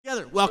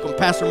Together, welcome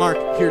Pastor Mark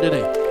here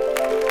today.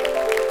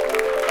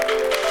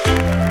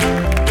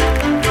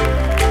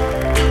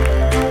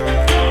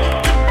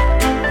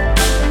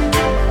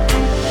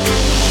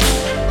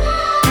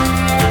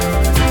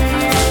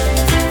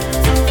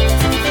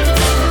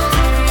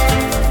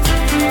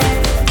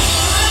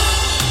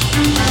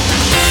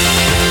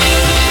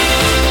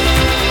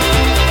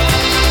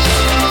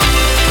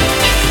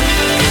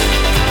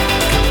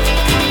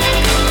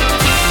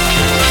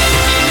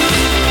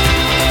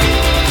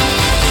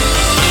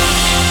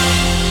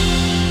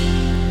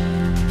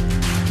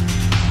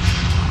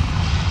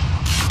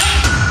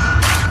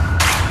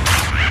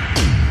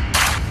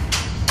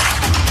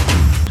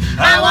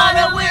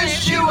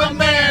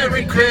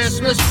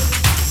 Christmas.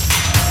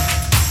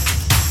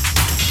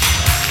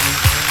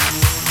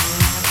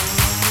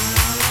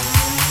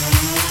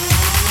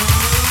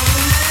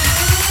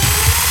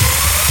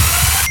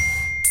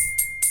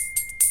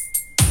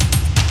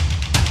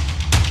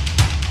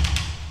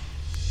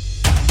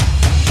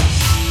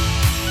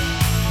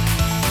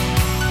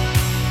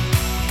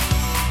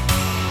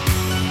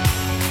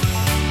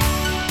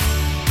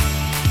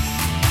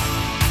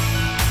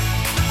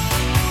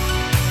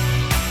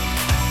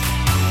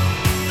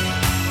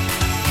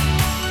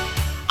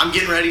 I'm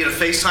getting ready to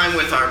FaceTime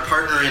with our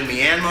partner in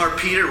Myanmar,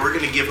 Peter. We're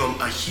going to give him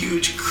a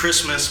huge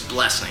Christmas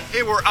blessing.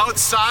 Hey, we're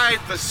outside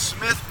the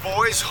Smith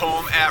Boys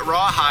home at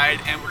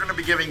Rawhide, and we're going to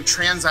be giving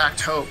Transact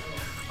Hope,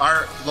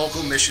 our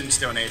local missions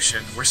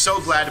donation. We're so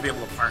glad to be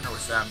able to partner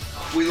with them.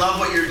 We love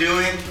what you're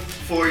doing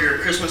for your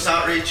Christmas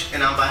outreach,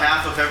 and on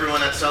behalf of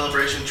everyone at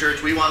Celebration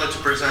Church, we wanted to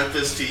present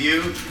this to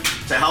you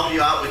to help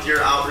you out with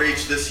your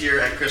outreach this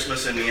year at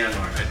Christmas in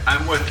Myanmar.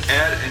 I'm with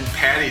Ed and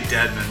Patty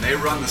Dedman. They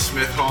run the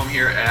Smith home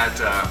here at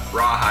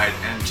Rawhide,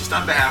 and just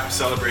on behalf of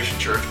Celebration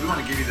Church, we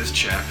want to give you this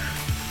check.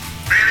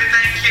 Really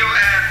thank you,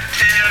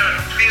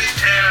 and please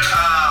tell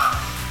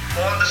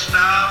all the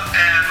staff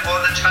and all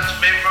the church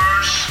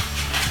members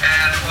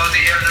and all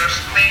the elders,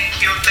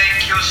 thank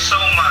you so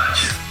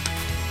much.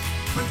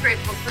 We're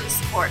grateful for the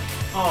support.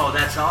 Oh,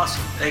 that's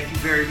awesome. Thank you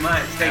very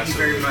much. Thank you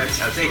very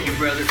much. Absolutely. Thank you,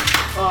 brother.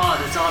 Oh,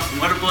 that's awesome.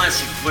 What a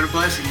blessing. What a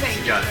blessing. Thank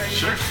you got it. very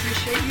Sure. much.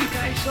 Appreciate you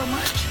guys so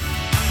much.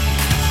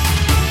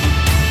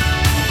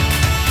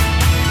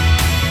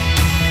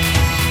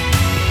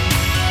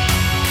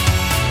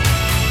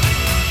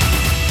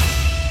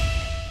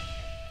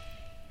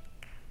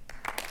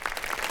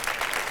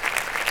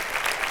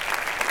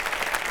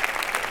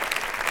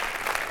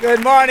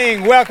 Good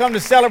morning. Welcome to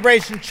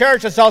Celebration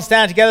Church. Let's all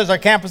stand together as our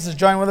campuses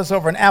join with us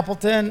over in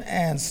Appleton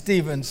and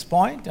Stevens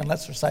Point. And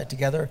let's recite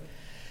together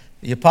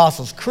the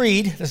Apostles'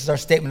 Creed. This is our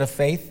statement of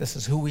faith. This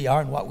is who we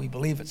are and what we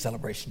believe at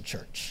Celebration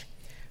Church.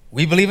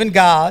 We believe in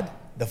God,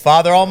 the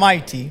Father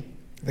Almighty,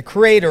 the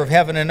creator of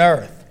heaven and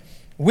earth.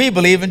 We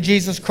believe in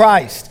Jesus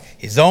Christ,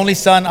 his only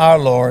Son, our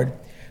Lord,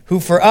 who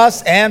for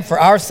us and for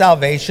our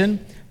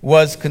salvation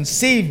was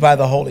conceived by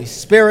the Holy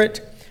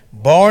Spirit,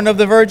 born of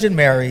the Virgin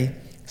Mary,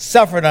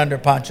 suffered under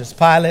Pontius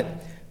Pilate,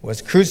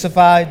 was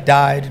crucified,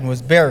 died, and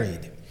was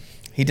buried.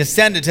 He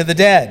descended to the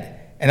dead,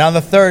 and on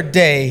the third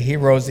day he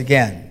rose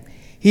again.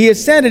 He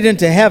ascended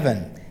into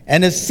heaven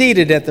and is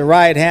seated at the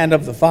right hand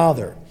of the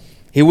Father.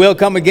 He will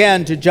come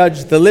again to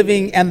judge the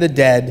living and the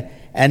dead,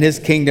 and his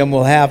kingdom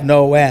will have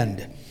no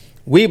end.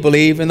 We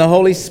believe in the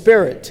Holy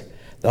Spirit,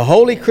 the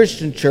holy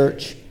Christian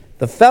church,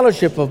 the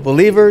fellowship of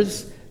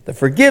believers, the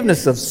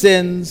forgiveness of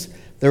sins,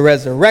 the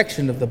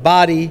resurrection of the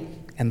body,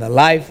 and the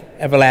life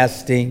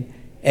everlasting.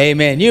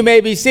 Amen. You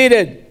may be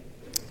seated.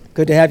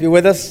 Good to have you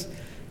with us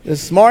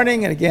this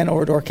morning, and again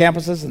over to our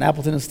campuses in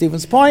Appleton and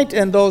Stevens Point,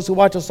 and those who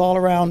watch us all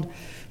around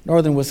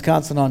northern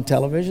Wisconsin on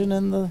television,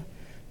 and the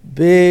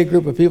big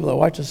group of people that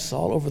watch us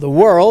all over the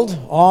world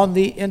on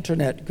the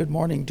internet. Good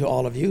morning to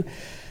all of you,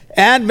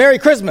 and Merry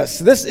Christmas.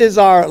 This is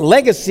our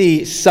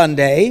Legacy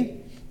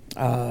Sunday.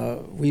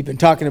 We've been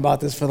talking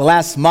about this for the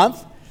last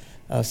month.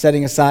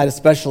 Setting aside a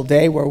special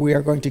day where we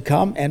are going to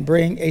come and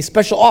bring a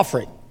special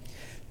offering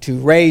to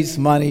raise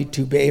money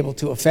to be able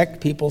to affect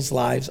people's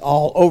lives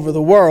all over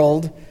the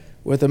world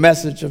with the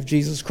message of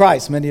Jesus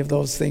Christ. Many of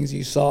those things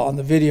you saw on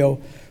the video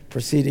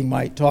preceding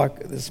my talk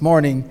this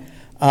morning,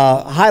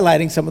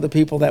 highlighting some of the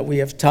people that we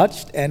have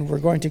touched, and we're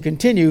going to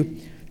continue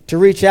to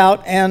reach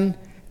out and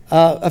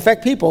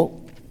affect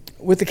people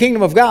with the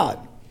kingdom of God.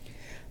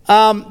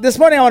 This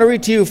morning I want to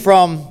read to you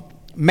from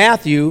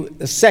Matthew,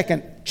 the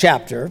 2nd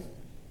chapter,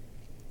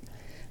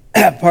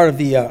 part of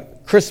the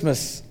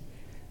Christmas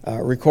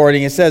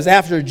recording. It says,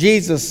 after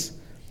Jesus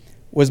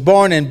was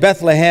born in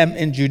Bethlehem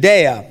in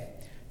Judea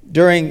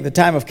during the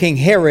time of King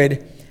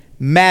Herod,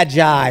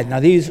 Magi.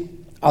 Now these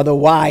are the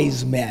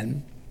wise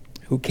men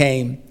who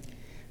came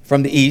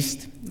from the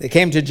east. They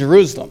came to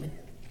Jerusalem.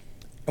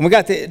 And we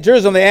got to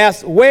Jerusalem, they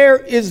asked, where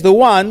is the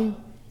one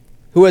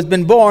who has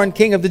been born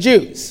King of the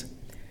Jews?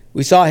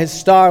 We saw his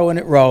star when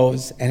it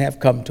rose and have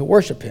come to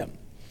worship him.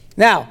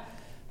 Now,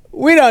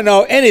 we don't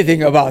know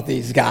anything about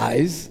these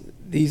guys.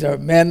 These are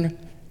men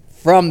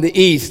from the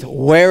east.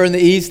 Where in the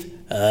east?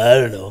 I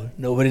don't know.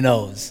 Nobody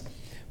knows.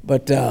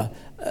 But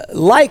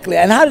likely,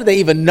 and how do they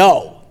even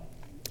know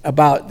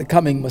about the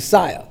coming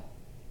Messiah?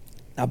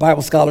 Now,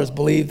 Bible scholars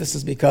believe this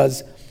is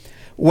because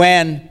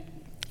when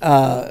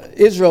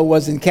Israel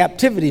was in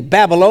captivity,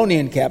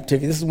 Babylonian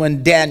captivity, this is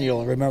when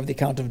Daniel, remember the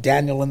account of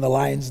Daniel in the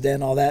lion's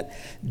den, all that?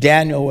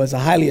 Daniel was a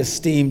highly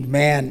esteemed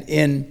man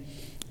in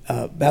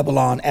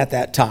Babylon at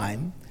that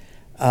time,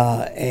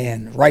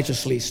 and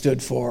righteously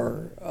stood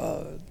for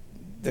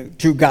the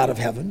true God of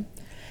heaven,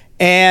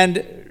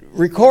 and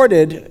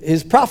recorded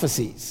his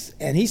prophecies.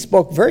 And he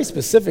spoke very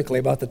specifically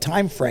about the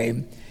time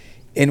frame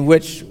in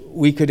which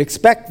we could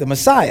expect the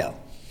Messiah.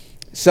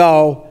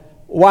 So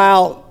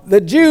while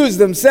the Jews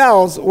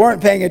themselves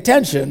weren't paying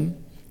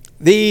attention,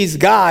 these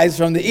guys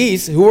from the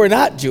east who were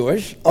not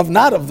Jewish,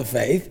 not of the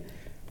faith,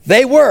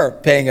 they were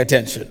paying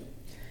attention.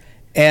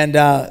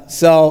 And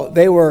so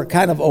they were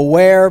kind of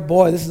aware,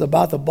 boy, this is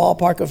about the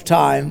ballpark of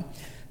time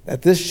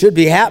that this should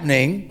be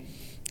happening.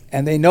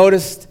 And they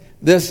noticed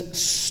this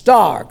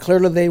star.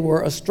 Clearly they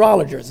were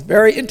astrologers.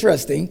 Very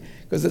interesting,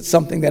 because it's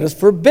something that is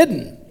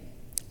forbidden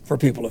for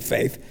people of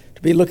faith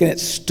to be looking at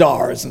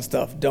stars and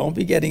stuff. Don't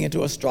be getting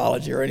into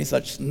astrology or any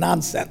such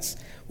nonsense.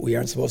 We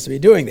aren't supposed to be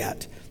doing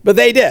that. But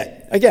they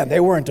did. Again, they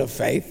weren't of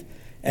faith.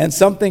 And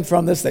something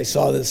from this, they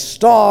saw this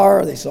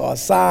star, they saw a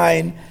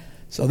sign.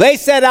 So they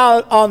set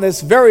out on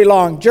this very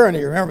long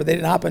journey. Remember, they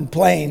didn't hop in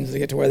planes to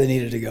get to where they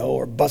needed to go,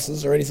 or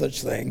buses or any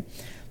such thing.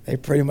 They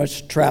pretty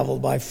much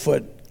traveled by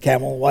foot,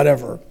 camel,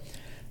 whatever,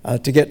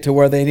 to get to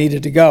where they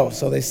needed to go.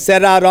 So they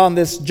set out on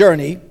this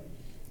journey.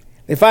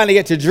 They finally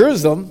get to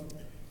Jerusalem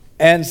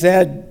and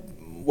said,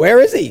 where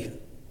is he?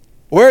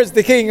 Where's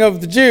the king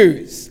of the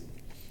Jews?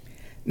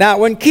 Now,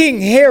 when King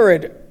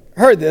Herod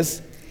heard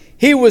this,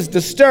 he was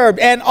disturbed,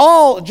 and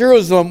all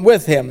Jerusalem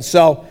with him.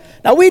 So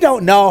now we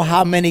don't know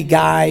how many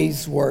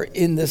guys were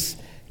in this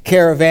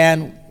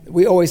caravan.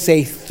 We always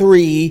say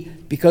 3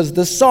 because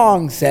the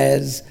song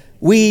says,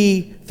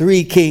 we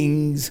 3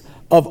 kings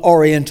of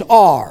Orient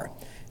are.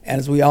 And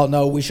as we all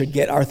know, we should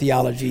get our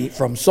theology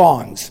from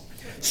songs.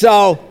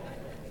 So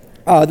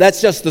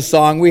that's just the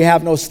song. We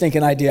have no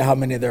stinking idea how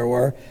many there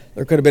were.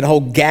 There could have been a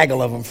whole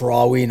gaggle of them for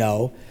all we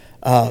know.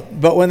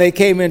 But when they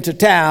came into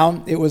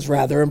town, it was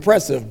rather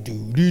impressive.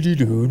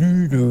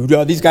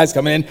 These guys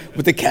coming in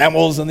with the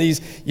camels and these,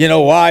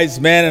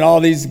 wise men and all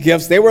these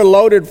gifts. They were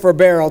loaded for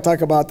bear. I'll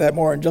talk about that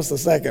more in just a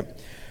second.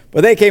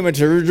 But they came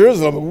into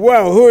Jerusalem.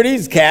 Well, who are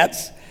these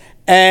cats?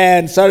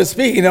 And started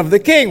speaking of the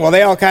king. Well,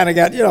 they all kind of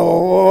got,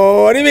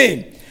 what do you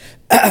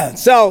mean?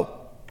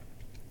 So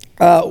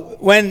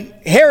when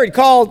Herod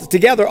called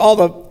together all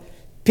the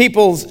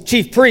people's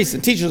chief priests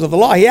and teachers of the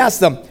law, he asked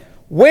them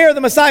where the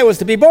Messiah was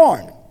to be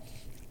born.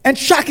 And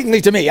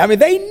shockingly to me,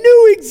 they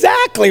knew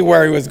exactly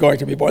where he was going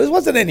to be born. This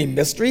wasn't any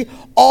mystery.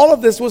 All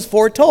of this was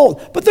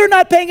foretold. But they're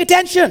not paying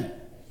attention.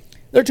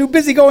 They're too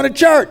busy going to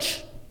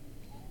church.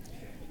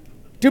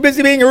 Too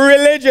busy being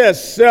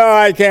religious. Oh,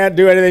 I can't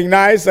do anything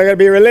nice. I got to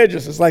be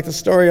religious. It's like the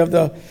story of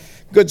the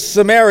Good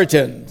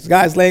Samaritan. This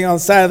guy's laying on the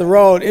side of the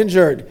road,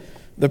 injured.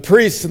 The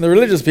priests and the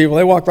religious people,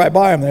 they walk right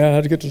by him. They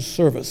had to get to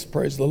service.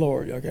 Praise the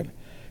Lord.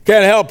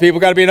 Can't help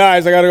people. Got to be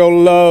nice. I got to go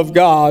love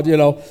God.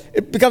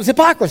 It becomes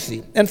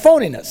hypocrisy and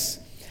phoniness.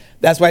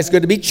 That's why it's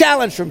good to be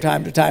challenged from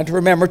time to time to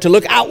remember to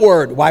look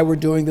outward. Why we're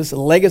doing this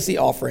legacy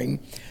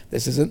offering.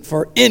 This isn't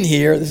for in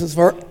here. This is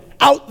for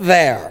out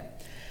there.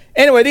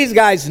 Anyway, these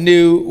guys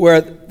knew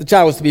where the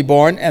child was to be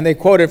born, and they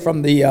quoted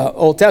from the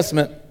Old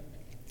Testament.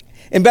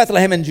 In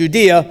Bethlehem in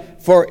Judea,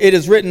 for it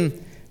is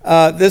written,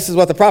 this is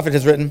what the prophet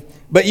has written,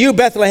 but you,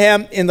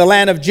 Bethlehem, in the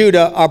land of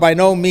Judah, are by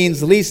no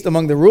means least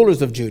among the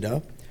rulers of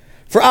Judah.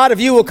 For out of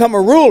you will come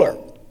a ruler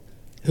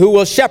who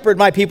will shepherd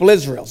my people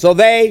Israel. So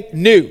they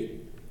knew.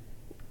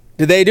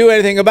 Did they do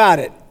anything about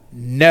it?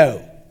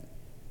 No.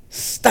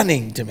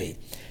 Stunning to me.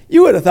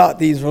 You would have thought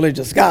these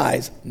religious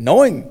guys,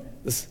 knowing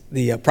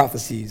the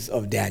prophecies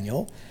of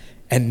Daniel,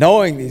 and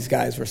knowing these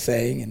guys were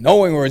saying, and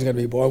knowing where he's going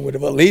to be born, would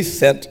have at least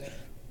sent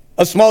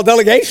a small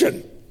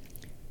delegation.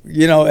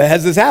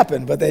 Has this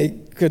happened? But they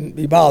couldn't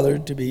be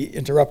bothered to be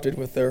interrupted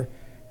with their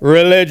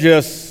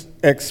religious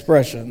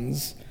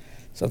expressions.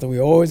 Something we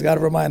always got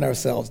to remind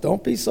ourselves.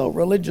 Don't be so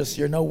religious.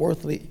 You're no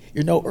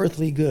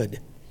earthly good.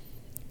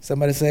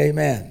 Somebody say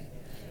amen.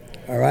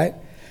 All right?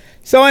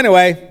 So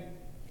anyway,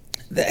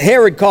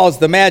 Herod calls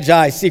the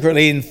Magi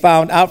secretly and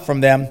found out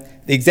from them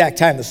the exact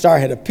time the star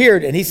had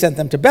appeared, and he sent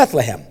them to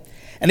Bethlehem.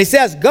 And he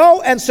says,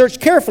 go and search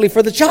carefully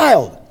for the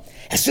child.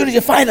 As soon as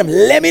you find him,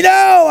 let me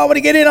know. I want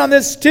to get in on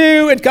this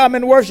too and come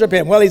and worship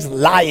him. Well, he's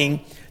lying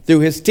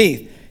through his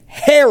teeth.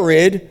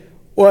 Herod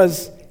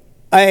was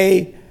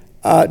a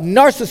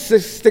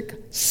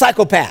narcissistic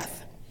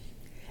psychopath.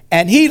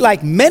 And he,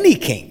 like many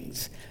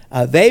kings,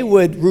 they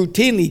would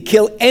routinely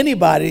kill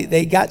anybody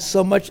they got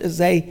so much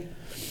as a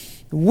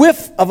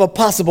whiff of a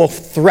possible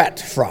threat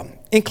from,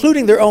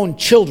 including their own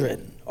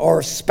children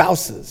or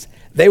spouses.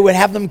 They would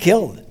have them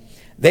killed.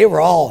 They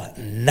were all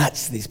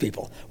nuts, these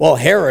people. Well,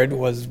 Herod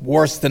was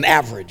worse than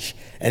average,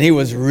 and he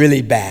was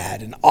really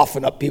bad and off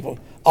and off people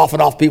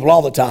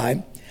all the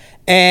time.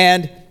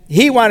 And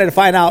he wanted to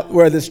find out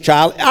where this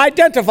child,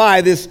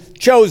 identify this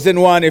chosen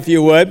one, if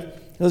you would,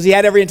 because he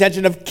had every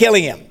intention of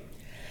killing him.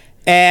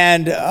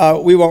 And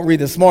we won't read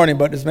this morning,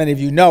 but as many of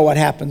you know, what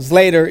happens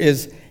later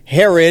is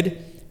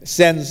Herod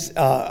sends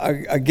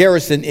a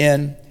garrison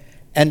in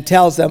and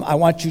tells them, I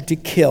want you to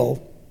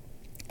kill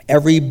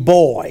every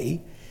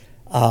boy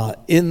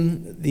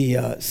in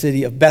the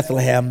city of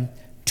Bethlehem,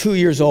 2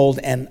 years old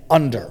and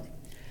under.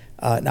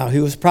 Now, he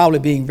was probably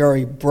being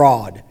very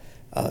broad.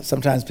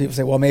 Sometimes people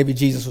say, well, maybe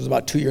Jesus was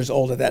about 2 years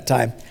old at that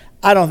time.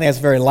 I don't think that's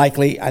very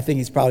likely. I think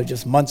he's probably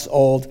just months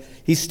old.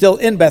 He's still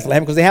in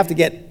Bethlehem because they have to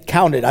get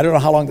counted. I don't know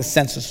how long the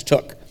census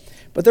took.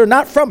 But they're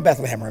not from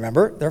Bethlehem,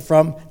 remember? They're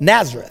from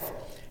Nazareth.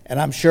 And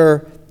I'm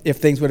sure if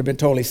things would have been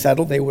totally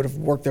settled, they would have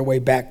worked their way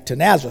back to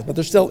Nazareth. But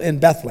they're still in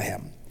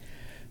Bethlehem.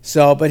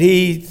 So, but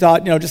he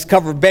thought, just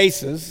cover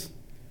bases.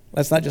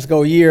 Let's not just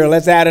go a year.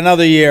 Let's add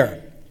another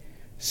year.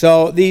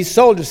 So these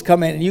soldiers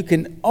come in, and you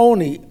can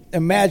only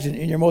imagine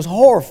in your most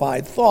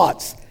horrified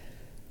thoughts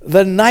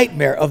the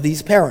nightmare of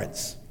these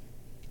parents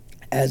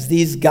as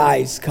these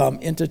guys come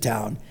into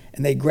town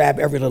and they grab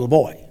every little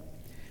boy.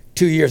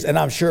 2 years, and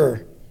I'm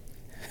sure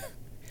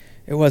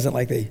it wasn't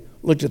like they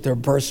looked at their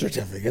birth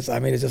certificates. I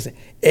mean, it's just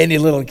any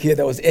little kid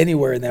that was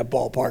anywhere in that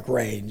ballpark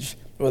range,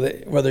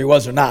 whether he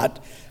was or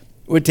not,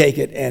 would take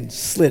it and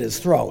slit his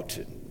throat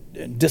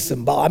and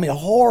disembowel. I mean, a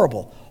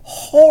horrible,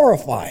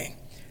 horrifying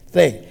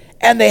thing.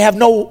 And they have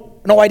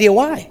no idea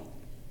why.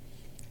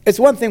 It's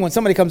one thing when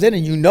somebody comes in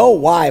and you know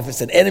why, if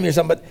it's an enemy or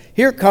something, but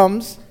here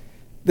comes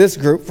this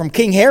group from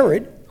King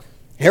Herod.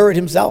 Herod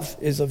himself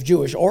is of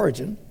Jewish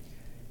origin.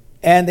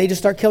 And they just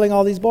start killing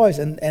all these boys,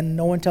 and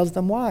no one tells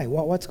them why.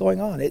 What's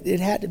going on? It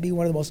had to be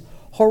one of the most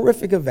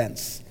horrific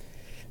events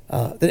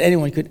that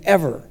anyone could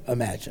ever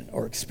imagine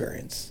or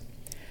experience.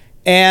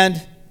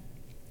 And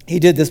he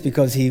did this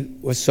because he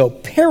was so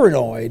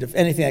paranoid of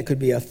anything that could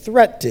be a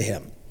threat to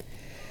him.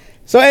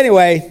 So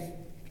anyway,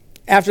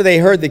 after they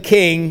heard the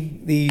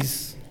king,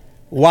 these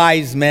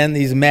wise men,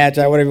 these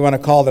magi, whatever you want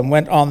to call them,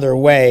 went on their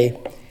way.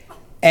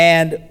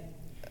 And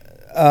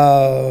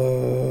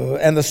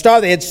the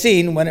star they had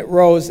seen when it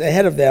rose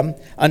ahead of them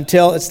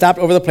until it stopped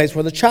over the place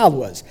where the child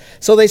was.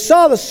 So they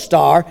saw the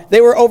star.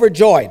 They were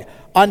overjoyed.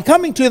 On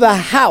coming to the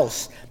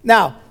house.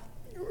 Now,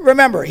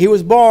 remember, he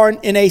was born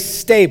in a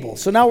stable.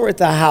 So now we're at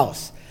the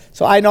house.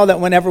 So I know that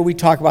whenever we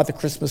talk about the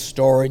Christmas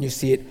story and you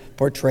see it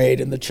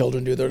portrayed and the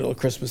children do their little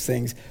Christmas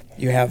things,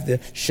 you have the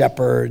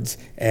shepherds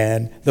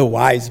and the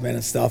wise men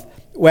and stuff.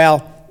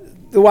 Well,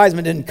 the wise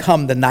men didn't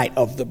come the night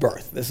of the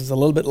birth. This is a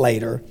little bit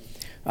later,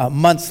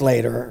 months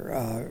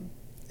later.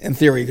 In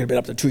theory, it could have been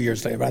up to 2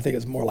 years later, but I think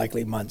it's more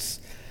likely months.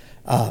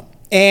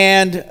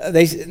 And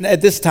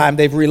at this time,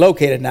 they've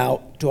relocated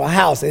now to a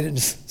house. They didn't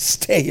just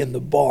stay in the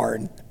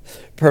barn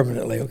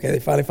permanently, okay? They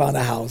finally found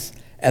a house,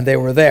 and they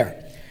were there.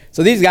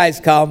 So these guys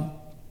come,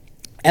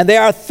 and they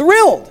are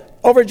thrilled,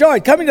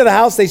 overjoyed. Coming to the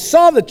house, they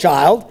saw the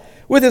child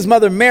with his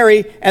mother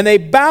Mary, and they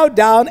bowed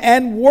down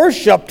and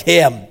worshiped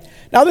him.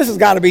 Now, this has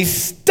got to be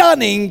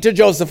stunning to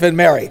Joseph and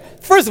Mary.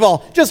 First of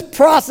all, just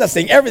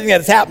processing everything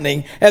that's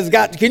happening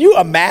can you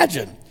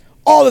imagine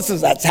all this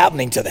that's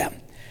happening to them?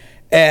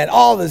 And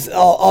all these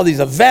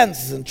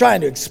events and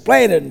trying to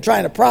explain it and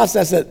trying to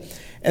process it.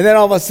 And then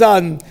all of a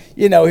sudden,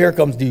 here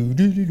comes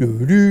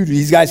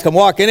these guys come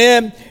walking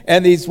in,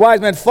 and these wise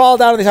men fall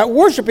down and they start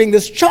worshiping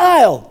this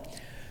child.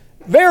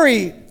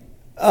 Very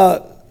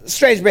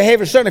strange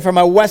behavior, certainly from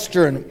a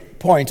Western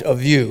point of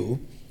view.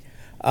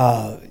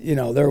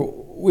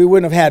 We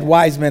wouldn't have had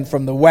wise men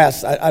from the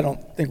West. I don't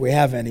think we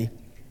have any.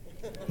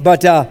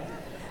 But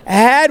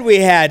had we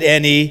had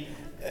any,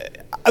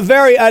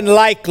 very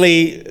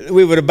unlikely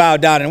we would have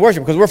bowed down and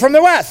worshiped because we're from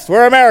the West.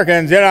 We're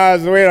Americans, we'd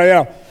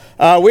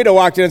have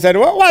walked in and said,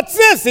 well, what's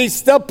this? He's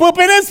still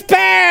pooping his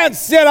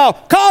pants,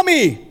 Call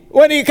me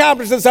when he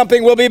accomplishes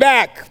something, we'll be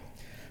back,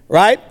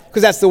 right?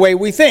 Because that's the way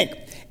we think.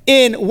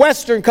 In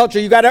Western culture,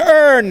 you got to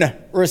earn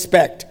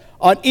respect.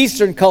 On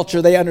Eastern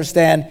culture, they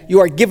understand you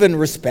are given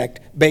respect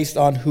based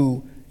on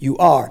who you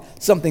are,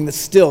 something that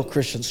still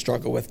Christians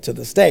struggle with to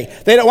this day.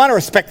 They don't want to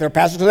respect their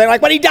pastors because they don't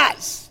like what he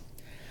does.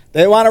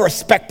 They want to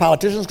respect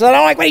politicians because they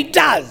don't like what he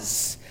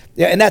does.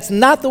 Yeah, and that's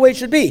not the way it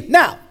should be.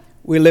 Now,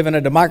 we live in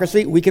a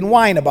democracy. We can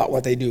whine about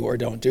what they do or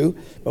don't do,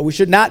 but we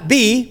should not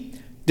be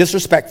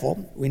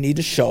disrespectful. We need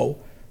to show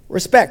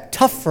respect.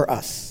 Tough for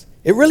us.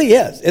 It really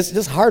is. It's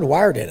just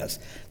hardwired in us.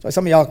 That's why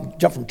some of y'all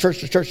jump from church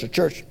to church to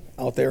church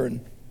out there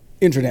in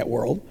internet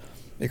world,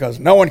 because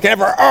no one can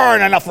ever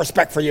earn enough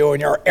respect for you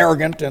and you're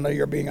arrogant and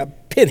you're being a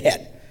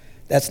pinhead.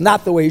 That's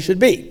not the way you should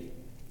be.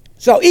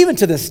 So even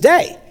to this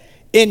day,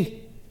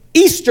 in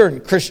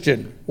Eastern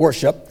Christian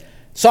worship,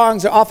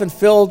 songs are often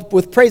filled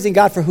with praising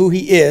God for who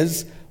he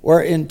is,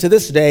 where to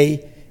this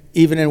day,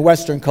 even in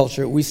Western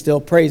culture, we still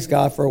praise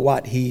God for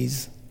what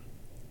he's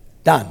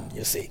done,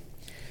 you see.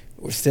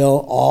 We're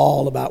still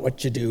all about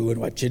what you do and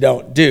what you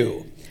don't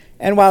do.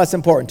 And while it's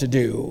important to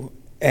do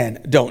and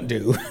don't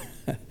do,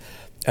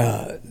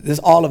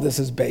 all of this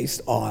is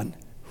based on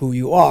who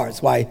you are.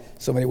 It's why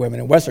so many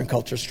women in Western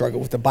culture struggle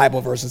with the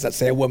Bible verses that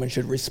say a woman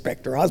should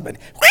respect her husband.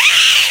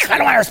 I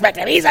don't want to respect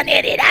him. He's an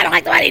idiot. I don't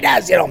like what he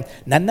does.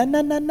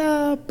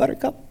 No,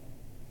 buttercup.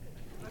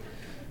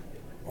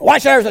 Why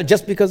should I respect?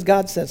 Just because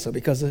God said so,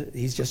 because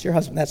he's just your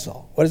husband, that's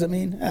all. What does it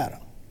mean? I don't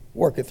know.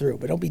 Work it through,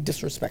 but don't be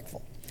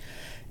disrespectful.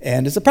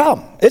 And it's a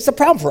problem. It's a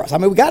problem for us. I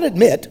mean, we got to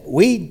admit,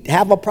 we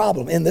have a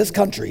problem in this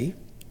country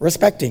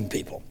respecting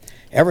people.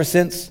 Ever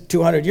since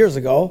 200 years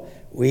ago,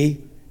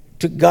 we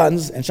took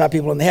guns and shot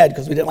people in the head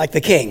because we didn't like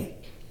the king.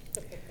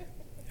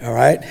 All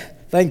right?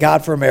 Thank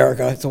God for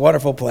America. It's a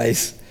wonderful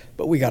place,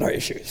 but we got our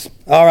issues.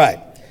 All right.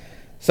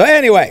 So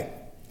anyway,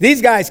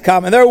 these guys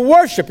come and they're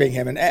worshiping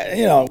him.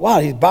 And,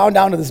 wow, he's bowing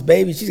down to this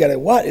baby. She's got it.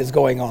 What is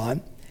going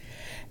on?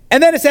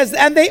 And then it says,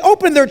 and they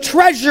opened their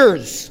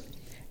treasures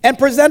and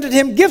presented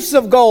him gifts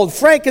of gold,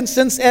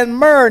 frankincense, and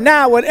myrrh.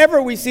 Now,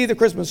 whenever we see the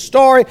Christmas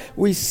story,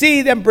 we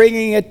see them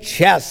bringing a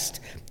chest.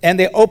 And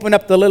they open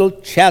up the little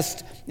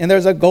chest, and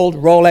there's a gold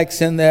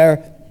Rolex in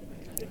there.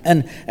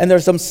 And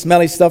there's some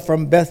smelly stuff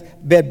from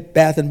Bed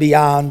Bath &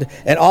 Beyond.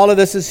 And all of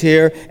this is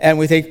here. And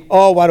we think,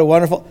 oh, what a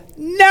wonderful...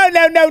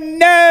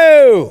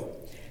 No.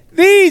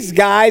 These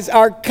guys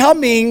are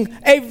coming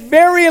a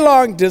very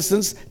long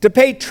distance to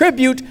pay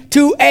tribute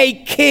to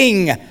a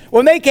king.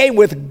 When they came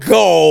with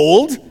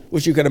gold,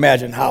 which you can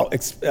imagine how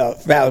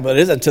valuable it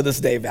is, and to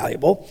this day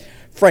valuable.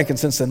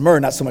 Frankincense and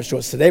myrrh, not so much to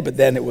us today, but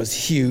then it was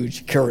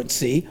huge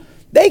currency.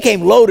 They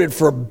came loaded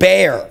for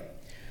bear.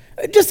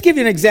 Just to give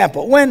you an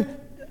example, when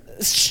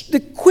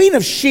the Queen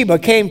of Sheba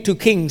came to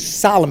King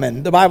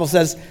Solomon, the Bible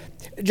says,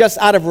 just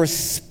out of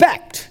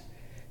respect,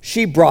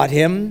 she brought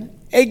him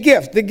a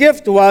gift. The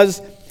gift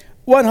was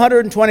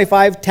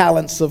 125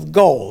 talents of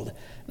gold.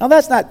 Now,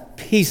 that's not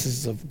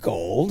pieces of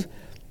gold.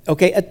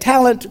 Okay, a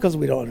talent, because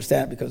we don't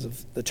understand it because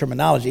of the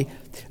terminology,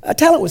 a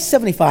talent was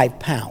 75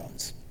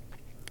 pounds.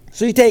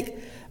 So you take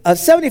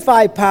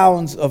 75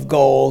 pounds of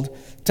gold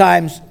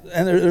times,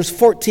 and there's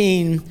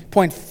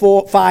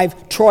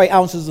 14.45 troy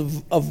ounces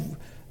of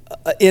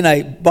in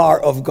a bar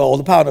of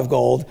gold, a pound of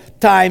gold,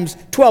 times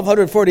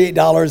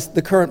 $1,248,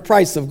 the current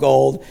price of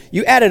gold.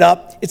 You add it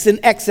up, it's in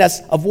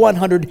excess of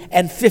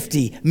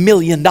 $150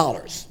 million.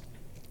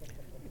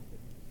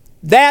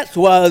 That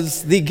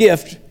was the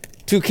gift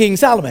to King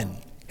Solomon.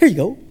 Here you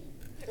go.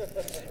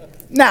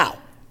 Now,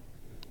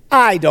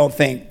 I don't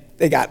think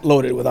they got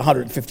loaded with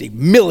 $150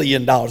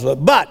 million,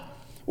 but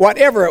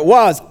whatever it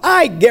was,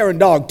 I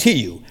guarantee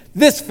you,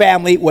 this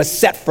family was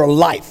set for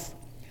life.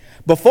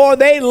 Before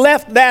they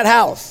left that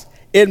house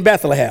in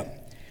Bethlehem,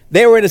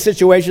 they were in a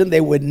situation they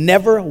would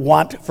never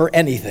want for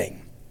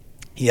anything.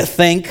 You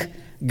think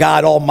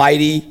God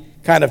Almighty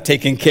kind of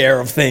taking care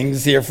of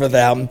things here for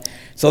them.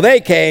 So they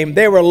came,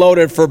 they were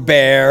loaded for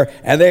bear,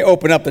 and they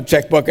opened up the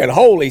checkbook, and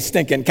holy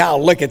stinking cow,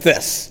 look at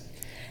this.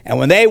 And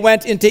when they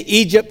went into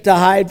Egypt to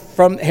hide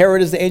from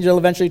Herod, as the angel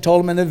eventually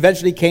told them, and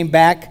eventually came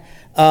back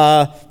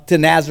to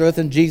Nazareth,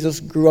 and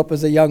Jesus grew up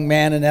as a young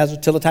man in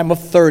Nazareth till the time of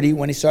 30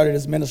 when he started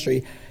his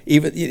ministry.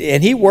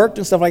 And he worked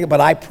and stuff like that, but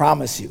I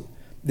promise you,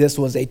 this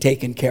was a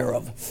taken care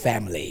of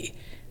family.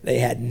 They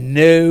had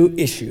no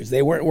issues.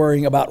 They weren't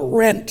worrying about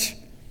rent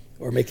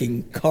or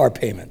making car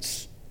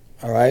payments,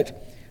 all right?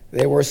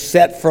 They were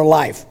set for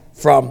life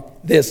from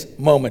this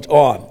moment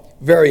on.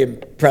 Very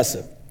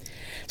impressive.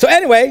 So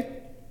anyway,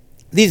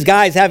 these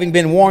guys, having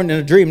been warned in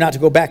a dream not to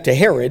go back to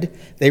Herod,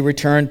 they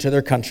returned to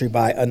their country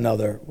by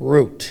another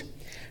route.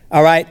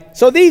 All right?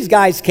 So these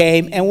guys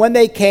came, and when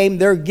they came,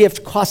 their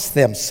gift cost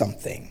them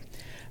something.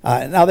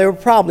 Now, they were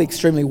probably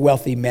extremely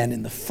wealthy men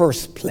in the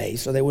first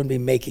place, or they wouldn't be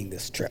making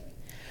this trip.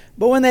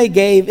 But when they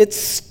gave, it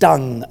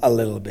stung a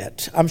little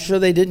bit. I'm sure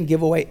they didn't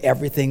give away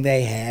everything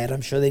they had.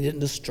 I'm sure they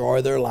didn't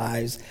destroy their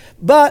lives.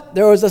 But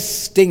there was a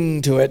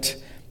sting to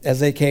it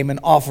as they came and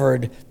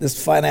offered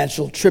this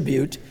financial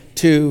tribute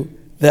to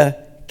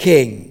the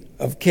King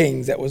of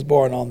Kings that was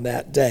born on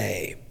that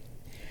day.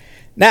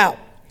 Now,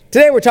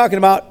 today we're talking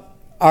about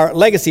our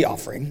legacy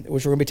offering,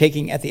 which we're going to be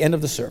taking at the end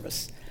of the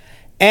service.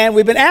 And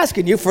we've been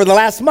asking you for the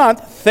last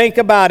month, think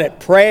about it,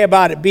 pray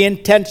about it, be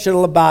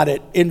intentional about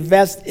it,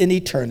 invest in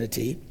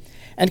eternity,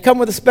 and come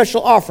with a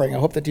special offering. I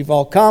hope that you've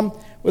all come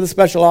with a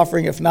special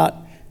offering. If not,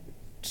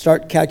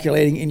 start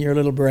calculating in your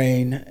little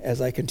brain as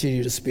I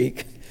continue to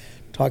speak.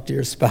 Talk to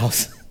your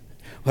spouse,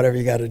 whatever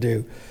you got to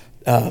do.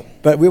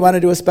 But we want to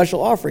do a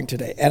special offering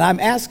today. And I'm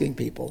asking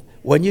people,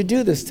 when you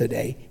do this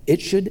today,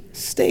 it should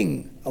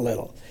sting a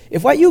little.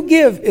 If what you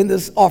give in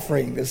this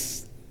offering,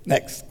 this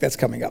next that's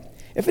coming up,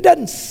 if it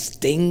doesn't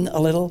sting a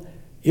little,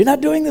 you're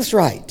not doing this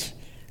right.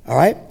 All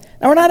right?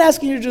 Now, we're not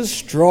asking you to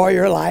destroy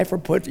your life or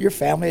put your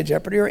family at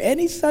jeopardy or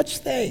any such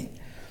thing.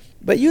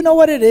 But you know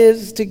what it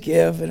is to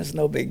give, and it's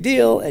no big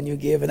deal, and you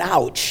give an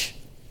ouch.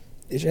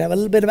 You should have a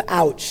little bit of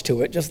ouch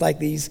to it, just like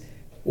these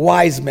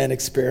wise men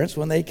experienced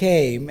when they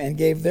came and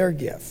gave their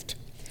gift.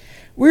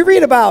 We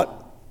read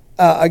about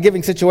a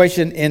giving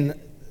situation in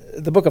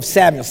the book of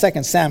Samuel,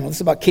 2 Samuel. This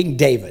is about King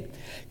David.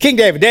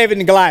 David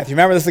and Goliath. You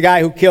remember this is the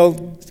guy who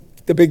killed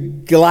the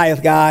big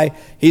Goliath guy?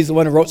 He's the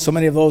one who wrote so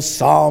many of those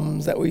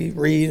psalms that we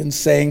read and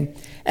sing.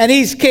 And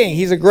he's king.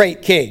 He's a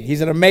great king.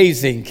 He's an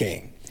amazing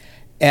king.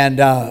 And,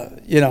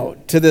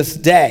 to this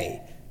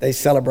day, they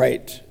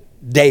celebrate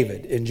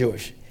David in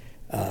Jewish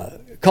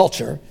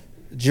culture.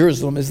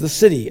 Jerusalem is the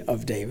city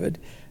of David.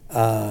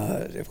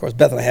 Of course,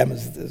 Bethlehem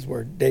is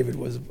where David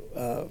was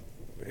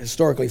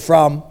historically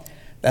from.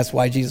 That's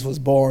why Jesus was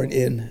born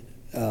in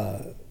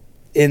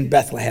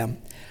Bethlehem.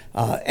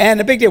 And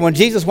the big deal, when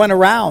Jesus went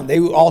around, they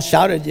all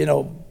shouted,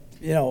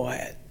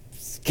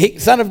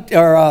 son of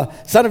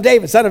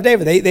David, son of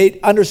David. They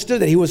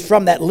understood that he was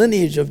from that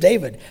lineage of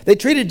David. They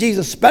treated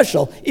Jesus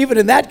special, even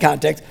in that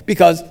context,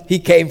 because he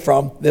came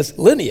from this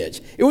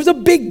lineage. It was a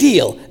big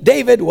deal.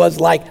 David was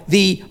like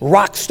the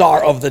rock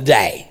star of the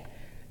day.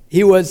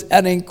 He was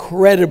an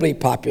incredibly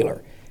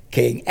popular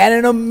king and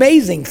an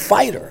amazing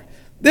fighter.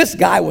 This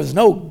guy was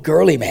no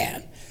girly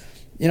man.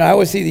 I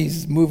always see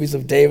these movies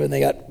of David, and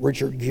they got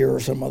Richard Gere or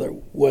some other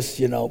wuss,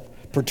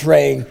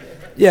 portraying,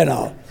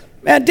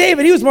 Man,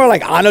 David, he was more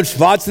like Arnold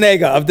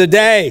Schwarzenegger of the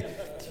day.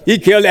 He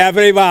killed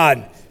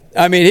everyone.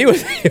 I mean, he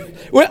was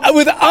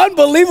with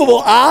unbelievable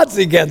odds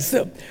against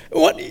him.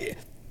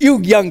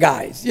 You young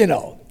guys,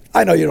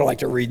 I know you don't like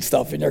to read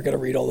stuff, and you're going to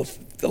read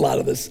a lot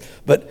of this,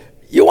 but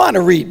you want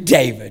to read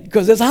David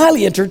because it's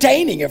highly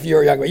entertaining if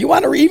you're a young man. You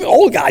want to read, even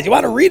old guys, you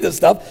want to read this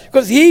stuff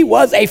because he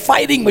was a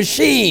fighting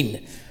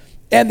machine.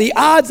 And the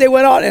odds they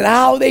went on and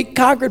how they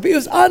conquered people, it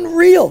was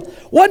unreal.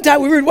 One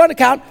time we read one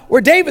account where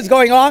David's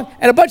going on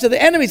and a bunch of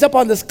the enemies up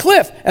on this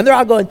cliff, and they're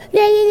all going,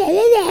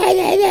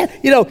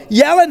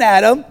 yelling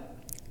at him,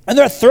 and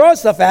they're throwing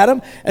stuff at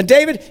him. And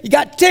David, he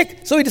got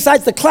ticked, so he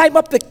decides to climb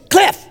up the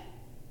cliff.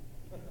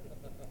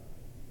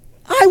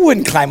 I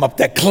wouldn't climb up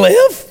that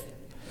cliff.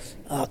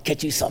 I'll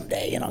catch you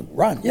someday,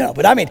 run,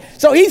 But I mean,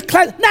 so he's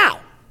climbing. Now,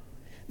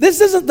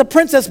 this isn't the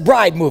Princess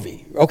Bride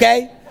movie,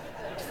 okay?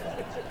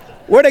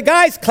 Where the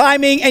guy's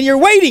climbing and you're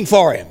waiting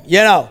for him,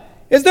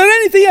 Is there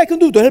anything I can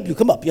do to help you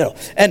come up,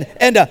 And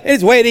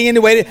he's waiting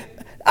and waiting.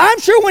 I'm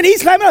sure when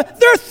he's climbing up,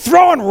 they're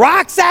throwing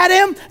rocks at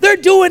him. They're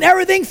doing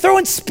everything,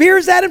 throwing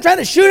spears at him, trying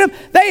to shoot him.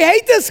 They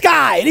hate this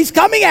guy, and he's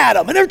coming at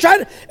him. And they're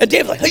trying to, and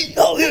David's like,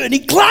 hey, and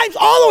he climbs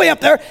all the way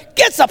up there,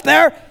 gets up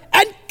there,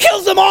 and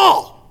kills them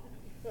all.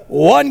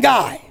 One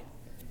guy.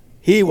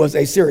 He was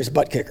a serious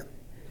butt kicker.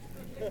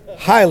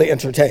 Highly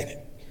entertaining.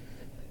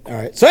 All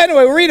right. So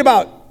anyway, we read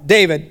about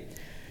David.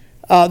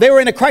 They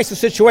were in a crisis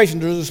situation.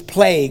 There was this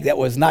plague that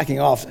was knocking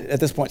off, at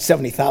this point,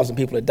 70,000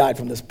 people had died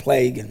from this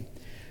plague. And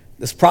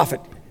this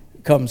prophet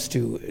comes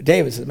to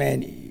David and says,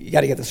 man, you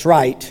got to get this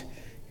right.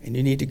 And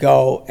you need to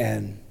go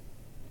and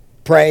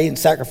pray and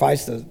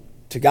sacrifice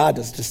to God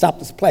to stop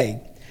this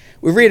plague.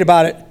 We read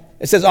about it.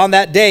 It says, on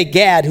that day,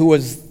 Gad, who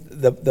was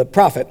the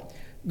prophet,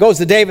 goes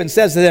to David and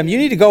says to them, you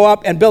need to go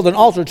up and build an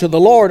altar to the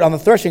Lord on the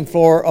threshing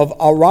floor of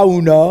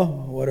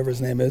Araunah, whatever his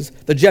name is,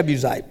 the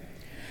Jebusite.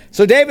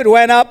 So David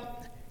went up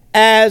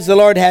as the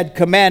Lord had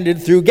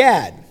commanded through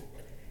Gad.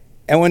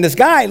 And when this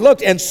guy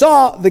looked and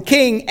saw the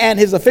king and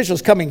his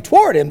officials coming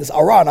toward him, this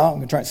Araunah, I'm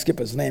going to try and skip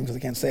his name because I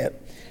can't say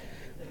it.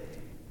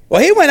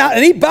 Well, he went out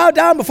and he bowed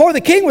down before the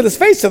king with his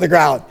face to the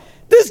ground.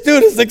 This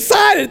dude is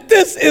excited.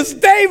 This is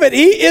David.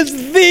 He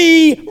is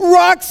the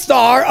rock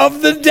star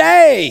of the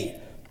day.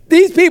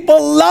 These people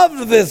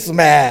loved this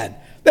man.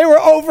 They were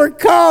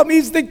overcome.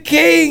 He's the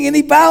king, and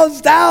he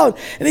bows down,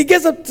 and he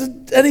gets up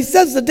and he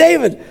says to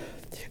David,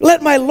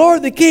 let my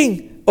lord the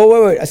king,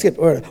 I skipped.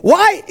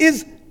 Why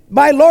is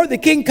my lord the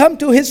king come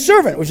to his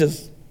servant? Which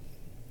is,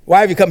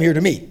 why have you come here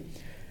to me?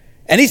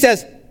 And he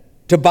says,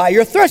 to buy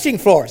your threshing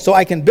floor, so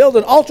I can build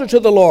an altar to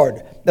the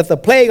Lord, that the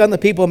plague on the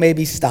people may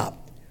be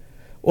stopped.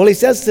 Well, he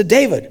says to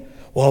David,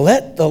 well,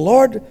 let the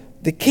Lord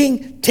the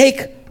king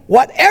take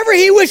whatever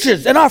he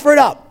wishes and offer it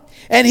up.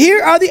 And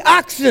here are the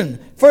oxen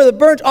for the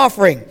burnt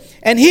offering.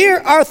 And here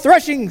are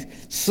threshing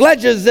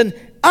sledges and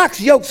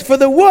ox yokes for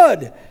the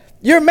wood.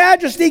 Your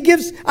majesty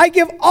I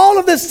give all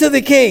of this to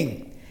the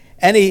king.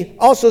 And he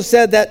also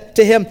said that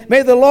to him,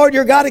 may the Lord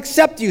your God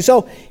accept you.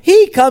 So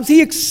he comes, he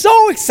is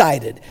so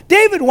excited.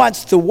 David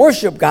wants to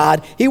worship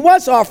God. He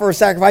wants to offer a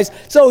sacrifice.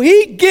 So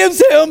he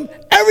gives him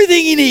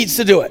everything he needs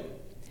to do it.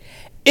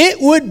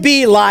 It would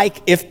be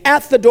like if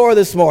at the door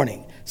this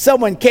morning,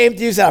 someone came to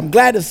you and said, I'm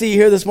glad to see you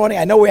here this morning.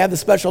 I know we have the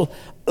special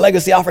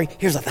legacy offering.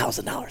 Here's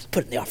 $1,000.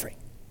 Put it in the offering.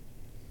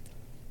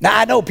 Now,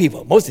 I know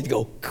people. Most of you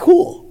go,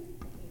 cool.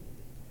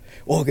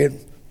 Well, again,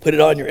 put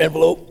it on your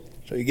envelope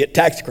so you get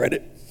tax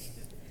credit.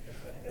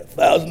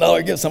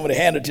 $1,000, give somebody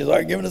hand it to you.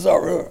 Sorry, giving us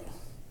our.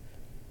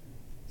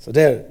 So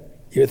there,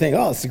 you would think,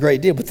 oh, it's a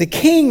great deal. But the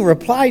king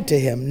replied to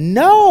him,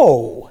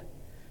 no,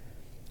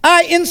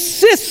 I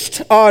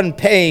insist on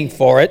paying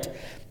for it.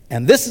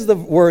 And this is the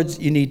words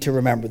you need to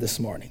remember this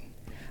morning.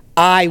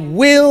 I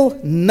will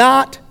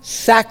not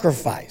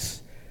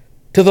sacrifice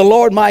to the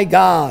Lord my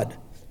God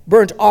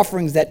burnt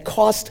offerings that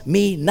cost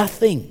me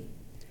nothing.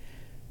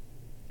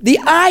 The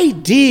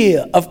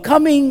idea of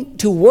coming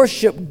to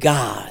worship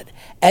God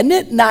and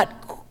it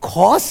not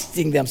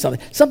costing them something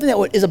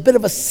that is a bit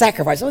of a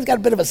sacrifice, something's got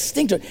a bit of a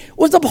sting to it,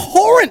 was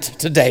abhorrent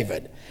to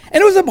David.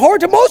 And it was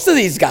abhorrent to most of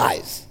these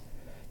guys.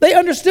 They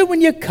understood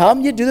when you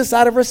come, you do this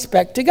out of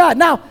respect to God.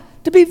 Now,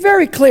 to be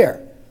very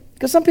clear,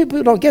 because some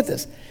people don't get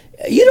this,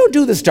 you don't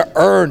do this to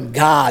earn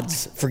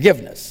God's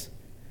forgiveness.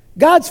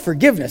 God's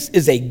forgiveness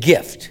is a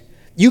gift.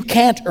 You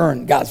can't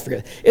earn God's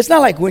forgiveness. It's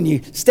not like when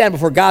you stand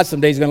before God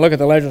someday, he's going to look at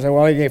the ledger and say,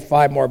 well, he gave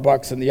 $5 more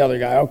than the other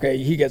guy. Okay,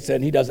 he gets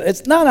in, he does it.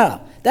 It's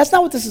no. That's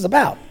not what this is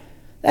about.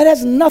 That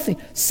has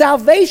nothing.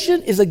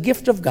 Salvation is a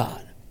gift of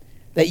God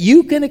that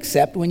you can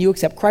accept when you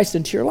accept Christ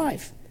into your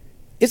life.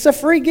 It's a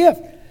free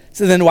gift.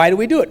 So then why do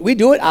we do it? We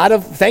do it out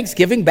of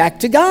thanksgiving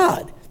back to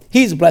God.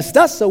 He's blessed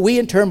us, so we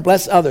in turn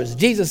bless others.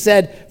 Jesus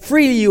said,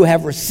 freely you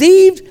have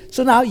received,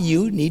 so now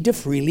you need to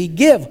freely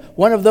give.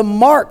 One of the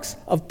marks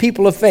of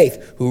people of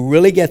faith who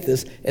really get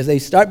this is they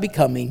start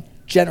becoming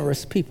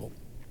generous people.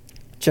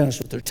 Generous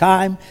with their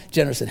time,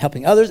 generous in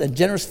helping others, and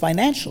generous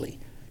financially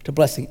to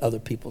blessing other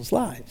people's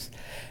lives.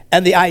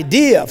 And the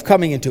idea of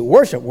coming into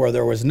worship where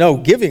there was no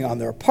giving on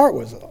their part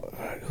was,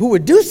 who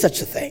would do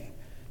such a thing?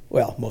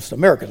 Well, most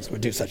Americans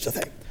would do such a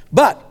thing.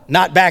 But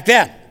not back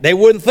then. They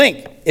wouldn't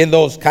think in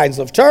those kinds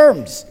of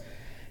terms.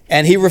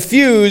 And he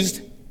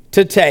refused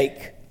to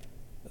take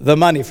the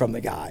money from the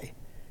guy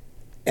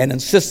and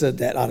insisted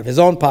that out of his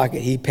own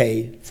pocket he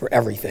pay for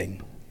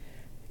everything.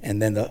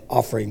 And then the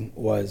offering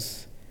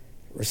was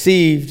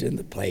received and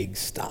the plague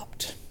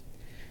stopped.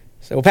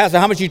 So, well, Pastor,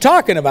 how much are you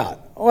talking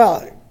about?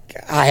 Well,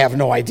 I have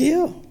no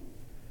idea.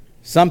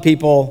 Some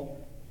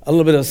people, a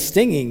little bit of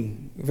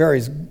stinging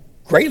varies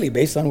greatly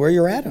based on where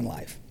you're at in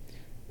life.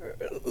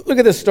 Look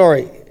at this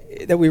story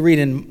that we read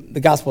in the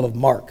Gospel of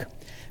Mark.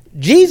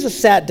 Jesus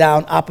sat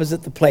down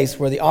opposite the place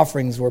where the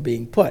offerings were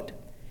being put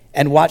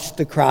and watched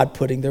the crowd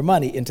putting their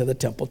money into the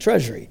temple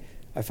treasury.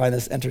 I find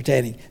this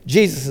entertaining.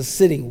 Jesus is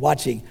sitting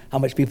watching how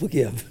much people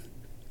give.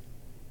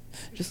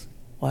 Just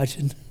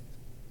watching.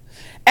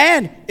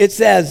 And it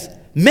says,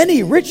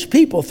 many rich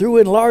people threw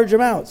in large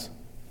amounts.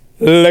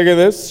 Look at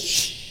this.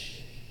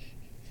 Shh.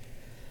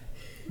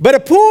 But a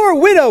poor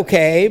widow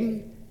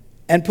came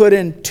and put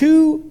in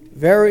 2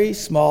 very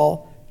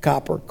small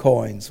copper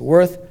coins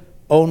worth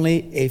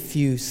only a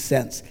few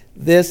cents.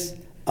 This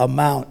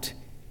amount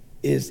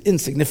is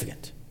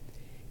insignificant.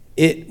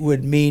 It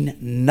would mean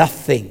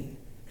nothing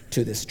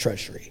to this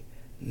treasury,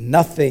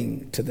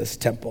 nothing to this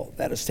temple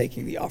that is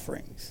taking the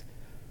offerings.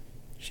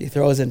 She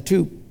throws in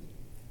two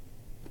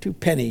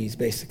pennies,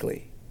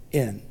 basically,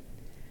 in.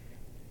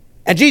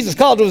 And Jesus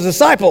called to his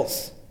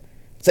disciples,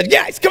 said,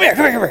 guys, come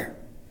here.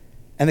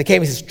 And they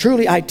came and says,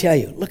 truly I tell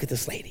you, look at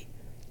this lady.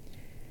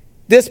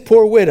 This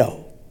poor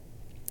widow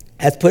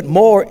has put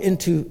more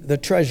into the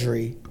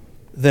treasury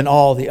than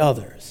all the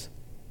others.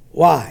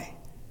 Why?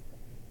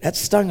 That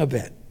stung a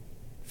bit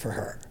for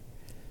her.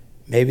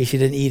 Maybe she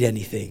didn't eat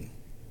anything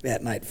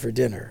that night for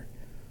dinner.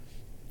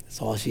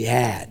 That's all she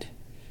had.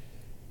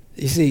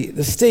 You see,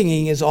 the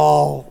stinging is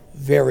all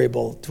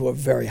variable to a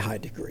very high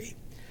degree.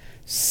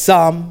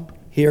 Some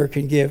here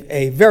can give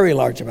a very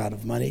large amount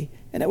of money,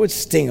 and it would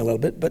sting a little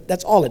bit, but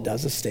that's all it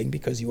does is sting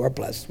because you are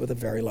blessed with a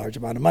very large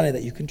amount of money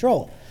that you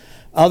control.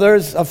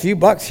 Others, a few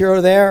bucks here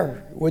or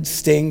there would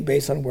sting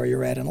based on where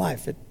you're at in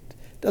life. It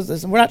does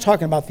this. And we're not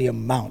talking about the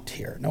amount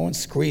here. No one's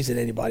squeezing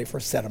anybody for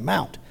a set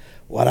amount.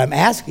 What I'm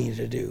asking you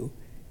to do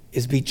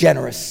is be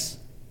generous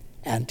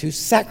and to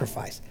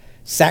sacrifice.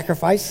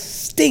 Sacrifice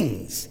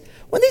stings.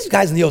 When these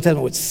guys in the Old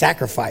Testament would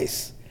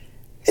sacrifice,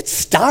 it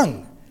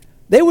stung.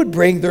 They're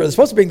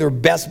supposed to bring their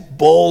best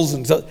bulls,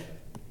 and so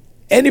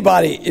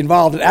anybody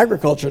involved in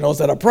agriculture knows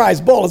that a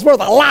prize bull is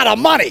worth a lot of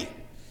money.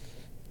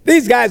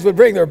 These guys would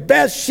bring their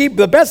best sheep,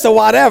 the best of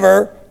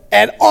whatever,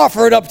 and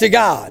offer it up to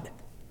God.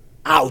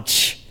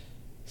 Ouch.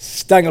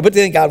 Stung them. But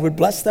then God would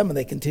bless them, and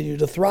they continue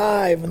to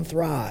thrive and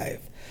thrive.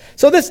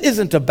 So this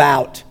isn't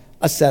about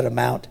a set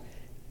amount.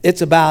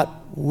 It's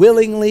about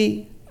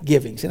willingly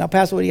giving. So now,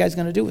 Pastor, what are you guys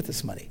going to do with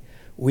this money?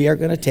 We are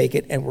going to take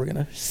it, and we're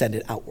going to send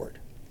it outward.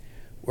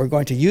 We're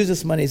going to use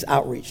this money as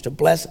outreach to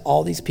bless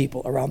all these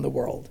people around the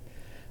world,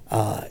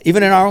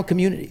 even in our own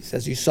communities,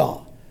 as you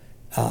saw,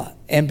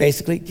 and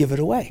basically give it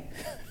away.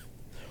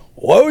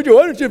 Why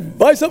don't you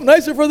buy something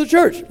nicer for the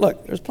church?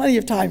 Look, there's plenty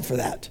of time for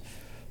that.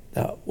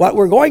 What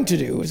we're going to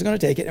do is we're going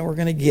to take it and we're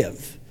going to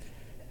give.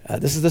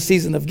 This is the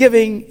season of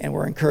giving, and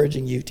we're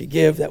encouraging you to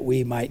give that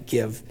we might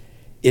give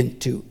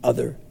into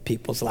other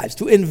people's lives,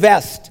 to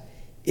invest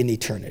in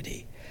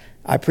eternity.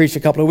 I preached a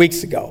couple of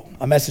weeks ago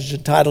a message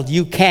entitled,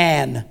 You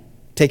Can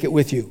Take It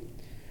With You.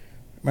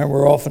 Remember,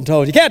 we're often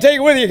told, you can't take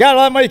it with you. You got a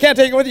lot of money, you can't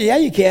take it with you. Yeah,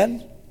 you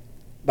can,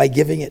 by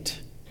giving it,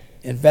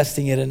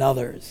 investing it in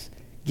others,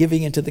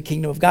 giving into the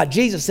kingdom of God.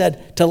 Jesus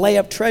said to lay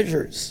up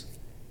treasures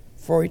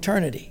for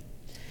eternity.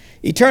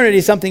 Eternity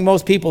is something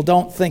most people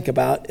don't think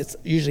about. It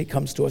usually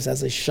comes to us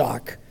as a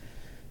shock.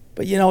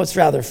 But you know, it's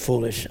rather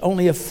foolish.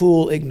 Only a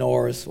fool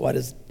ignores what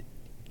is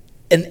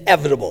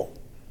inevitable.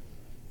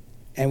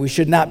 And we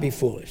should not be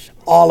foolish.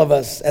 All of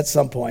us at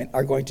some point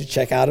are going to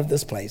check out of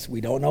this place.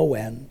 We don't know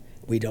when.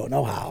 We don't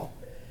know how.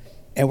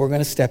 And we're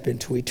going to step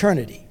into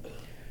eternity.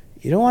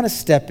 You don't want to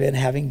step in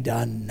having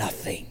done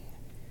nothing.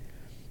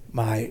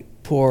 My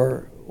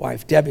poor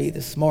wife, Debbie,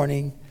 this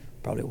morning,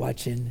 probably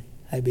watching,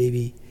 hi,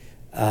 baby,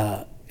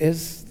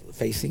 is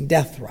facing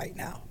death right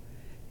now.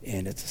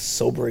 And it's a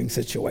sobering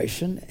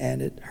situation,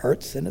 and it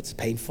hurts, and it's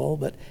painful.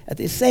 But at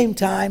the same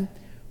time,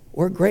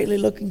 we're greatly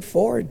looking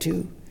forward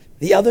to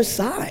the other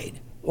side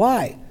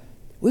Why?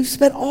 We've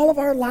spent all of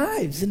our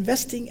lives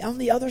investing on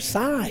the other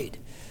side.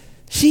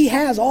 She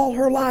has all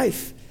her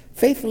life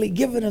faithfully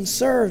given and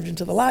served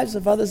into the lives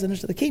of others and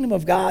into the kingdom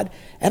of God.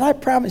 And I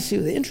promise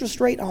you, the interest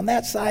rate on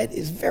that side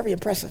is very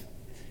impressive.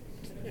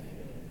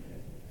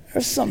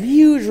 There's some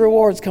huge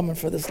rewards coming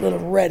for this little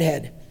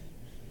redhead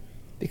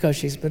because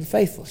she's been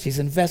faithful. She's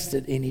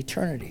invested in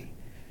eternity.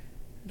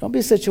 Don't be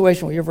a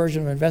situation where your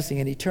version of investing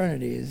in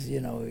eternity is,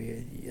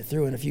 you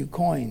threw in a few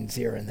coins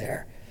here and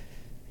there.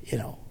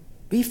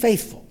 Be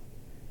faithful.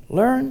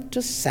 Learn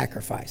to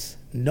sacrifice.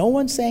 No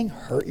one's saying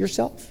hurt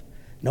yourself.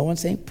 No one's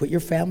saying put your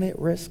family at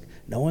risk.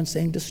 No one's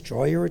saying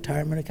destroy your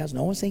retirement accounts.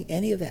 No one's saying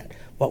any of that.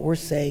 What we're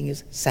saying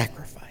is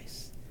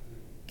sacrifice.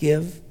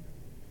 Give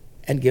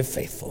and give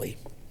faithfully.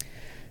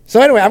 So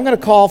anyway, I'm going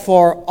to call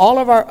for all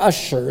of our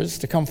ushers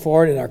to come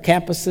forward at our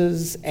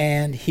campuses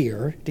and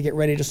here to get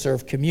ready to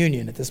serve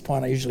communion. At this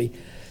point, I usually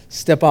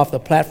step off the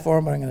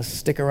platform, but I'm going to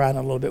stick around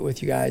a little bit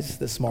with you guys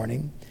this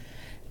morning.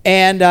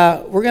 And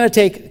we're going to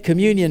take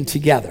communion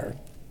together.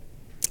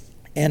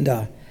 And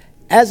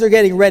as they're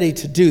getting ready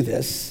to do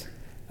this,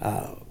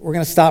 we're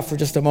going to stop for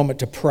just a moment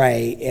to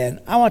pray. And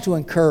I want to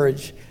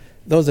encourage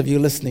those of you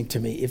listening to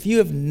me, if you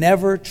have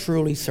never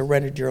truly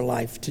surrendered your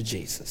life to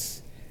Jesus,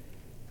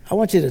 I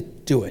want you to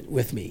do it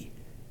with me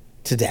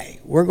today.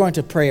 We're going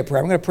to pray a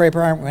prayer. I'm going to pray a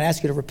prayer. I'm going to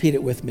ask you to repeat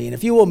it with me. And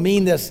if you will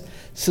mean this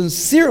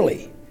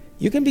sincerely,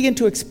 you can begin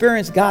to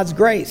experience God's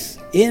grace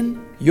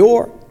in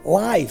your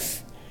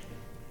life.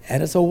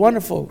 And it's a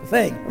wonderful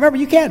thing. Remember,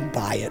 you can't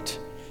buy it.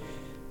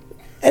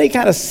 Any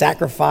kind of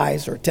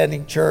sacrifice or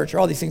attending church or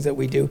all these things that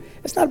we do,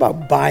 it's not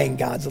about buying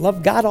God's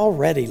love. God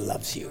already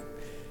loves you.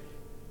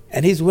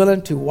 And he's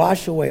willing to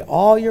wash away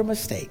all your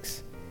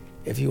mistakes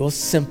if you will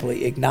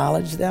simply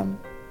acknowledge them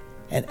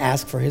and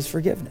ask for his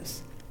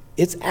forgiveness.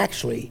 It's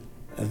actually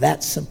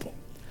that simple.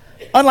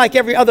 Unlike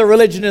every other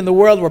religion in the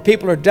world where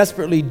people are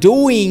desperately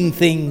doing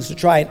things to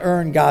try and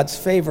earn God's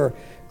favor,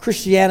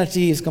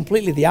 Christianity is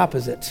completely the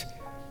opposite.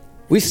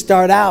 We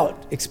start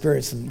out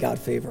experiencing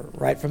God's favor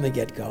right from the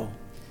get-go.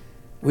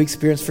 We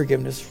experience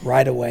forgiveness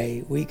right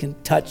away. We can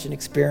touch and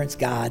experience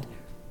God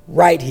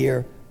right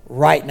here,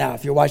 right now.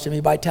 If you're watching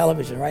me by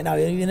television right now,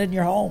 even in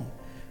your home,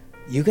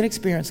 you can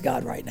experience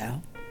God right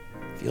now.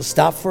 If you'll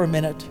stop for a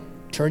minute,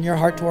 turn your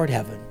heart toward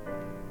heaven.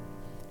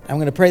 I'm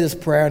going to pray this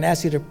prayer and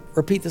ask you to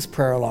repeat this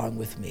prayer along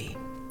with me.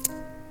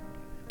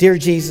 Dear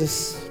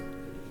Jesus,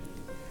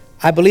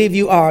 I believe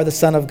you are the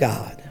Son of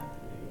God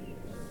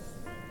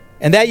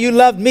and that you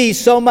loved me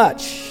so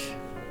much.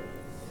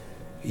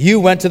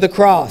 You went to the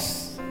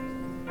cross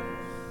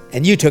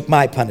and you took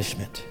my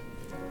punishment.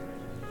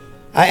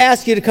 I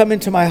ask you to come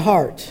into my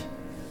heart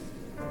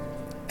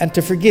and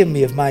to forgive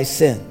me of my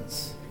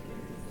sins.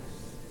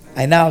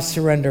 I now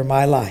surrender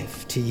my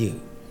life to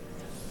you.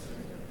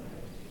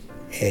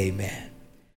 Amen.